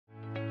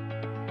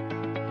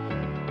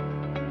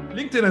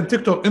LinkedIn and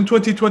TikTok in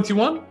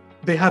 2021,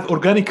 they have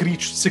organic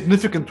reach,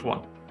 significant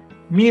one.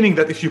 Meaning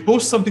that if you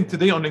post something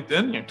today on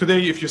LinkedIn,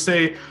 today if you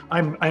say,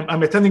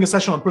 I'm attending a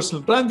session on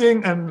personal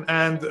branding and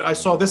I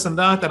saw this and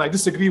that, and I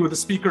disagree with the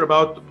speaker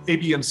about A,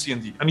 B, and C,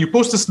 and D, and you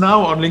post this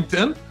now on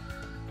LinkedIn,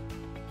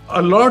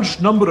 a large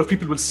number of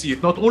people will see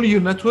it, not only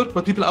your network,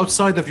 but people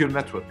outside of your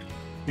network.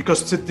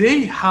 Because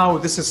today, how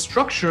this is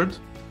structured,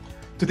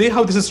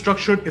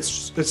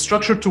 it's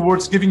structured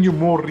towards giving you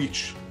more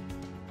reach.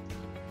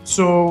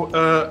 So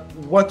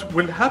what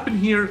will happen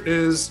here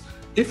is,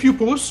 if you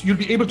post, you'll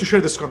be able to share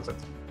this content.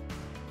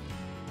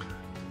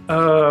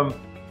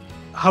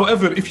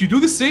 However, if you do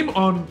the same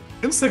on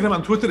Instagram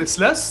and Twitter, it's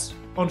less.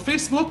 On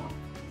Facebook,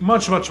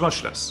 much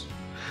less.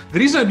 The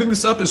reason I bring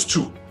this up is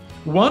two.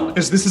 One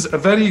is this is a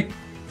very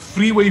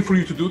free way for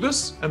you to do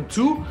this. And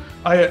two,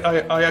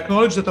 I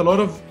acknowledge that a lot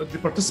of the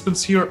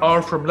participants here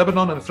are from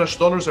Lebanon, and fresh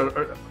dollars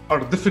are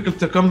difficult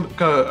to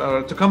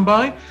come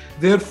by.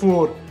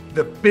 Therefore,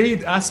 the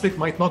paid aspect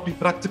might not be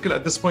practical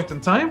at this point in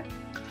time.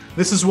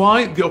 This is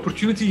why the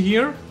opportunity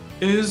here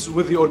is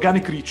with the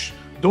organic reach.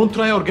 Don't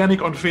try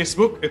organic on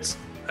Facebook. It's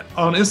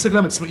on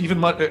Instagram.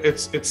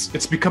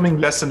 It's becoming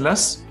less and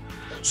less.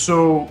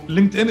 So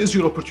LinkedIn is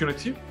your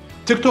opportunity.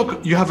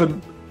 TikTok, you have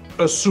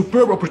a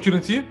superb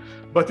opportunity,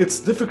 but it's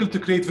difficult to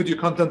create video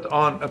content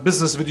on a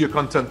business video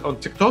content on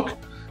TikTok.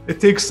 It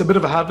takes a bit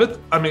of a habit.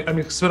 I'm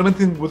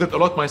experimenting with it a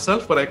lot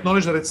myself, but I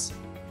acknowledge that it's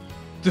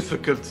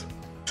difficult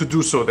to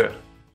do so there.